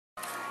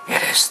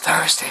is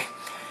Thursday,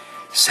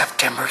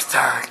 September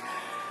 3rd,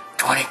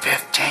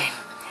 2015.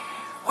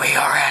 We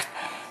are at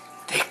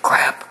the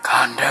Crab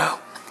Condo,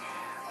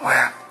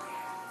 where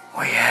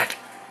we had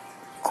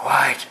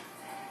quite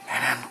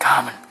an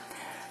uncommon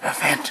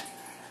event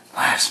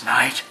last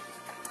night.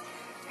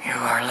 You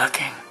are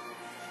looking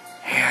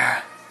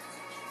here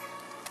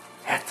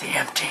at the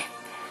empty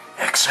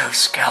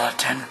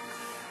exoskeleton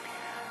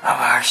of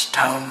our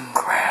stone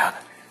crab.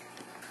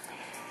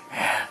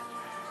 And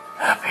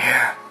up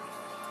here,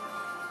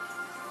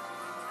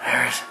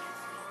 there's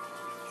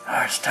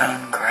our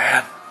stone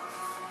crab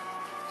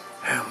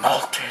who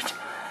molted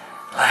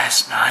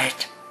last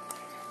night.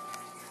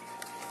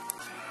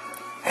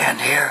 And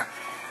here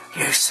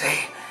you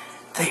see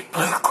the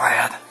blue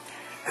crab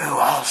who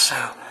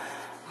also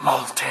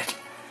molted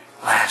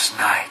last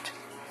night.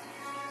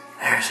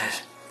 There's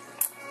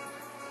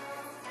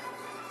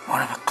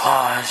one of the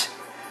claws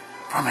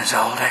from his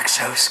old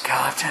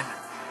exoskeleton.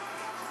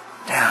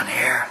 Down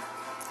here,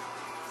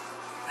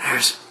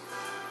 there's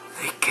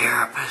the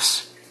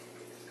carapace,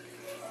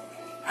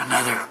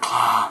 another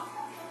claw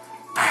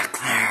back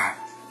there.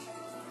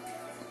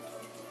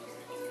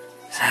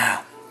 So,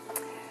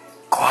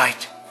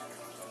 quite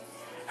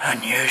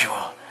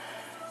unusual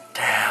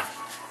to have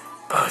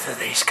both of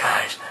these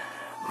guys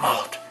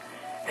molt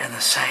in the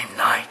same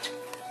night.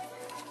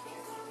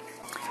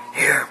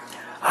 Here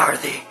are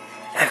the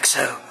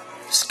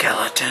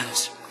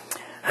exoskeletons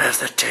of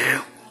the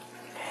two.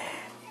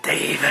 They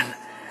even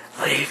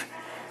leave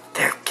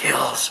their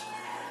gills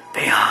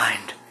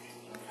behind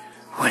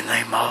when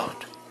they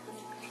molt.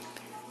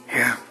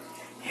 Here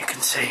you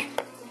can see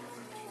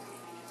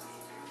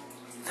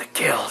the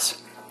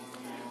gills,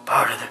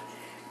 part of the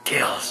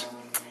gills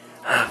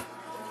of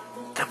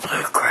the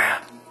blue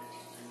crab.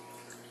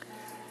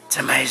 It's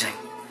amazing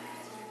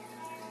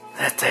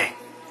that they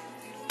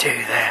do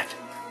that.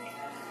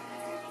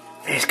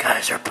 These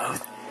guys are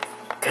both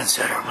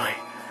considerably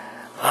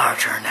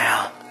larger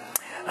now.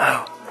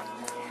 Oh,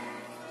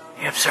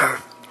 you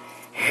observe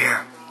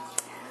here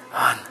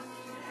on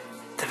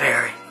the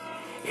very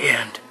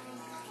end,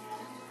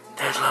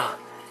 those little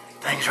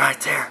things right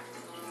there.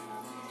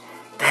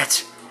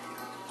 That's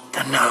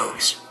the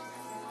nose.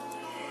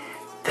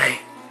 They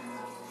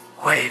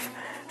wave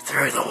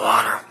through the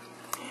water,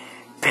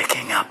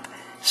 picking up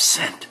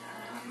scent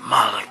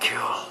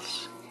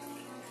molecules.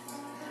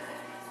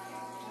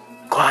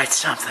 Quite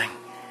something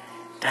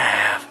to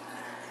have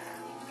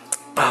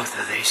both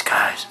of these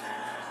guys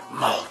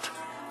molt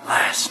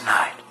last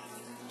night.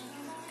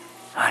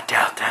 I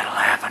doubt that'll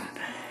happen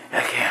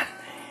again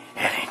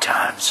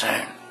anytime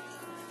soon.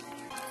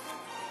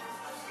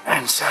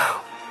 And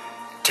so,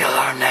 till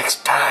our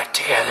next tide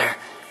together,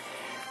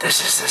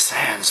 this is the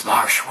Sands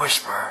Marsh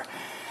Whisperer.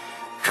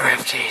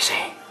 Drift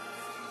easy.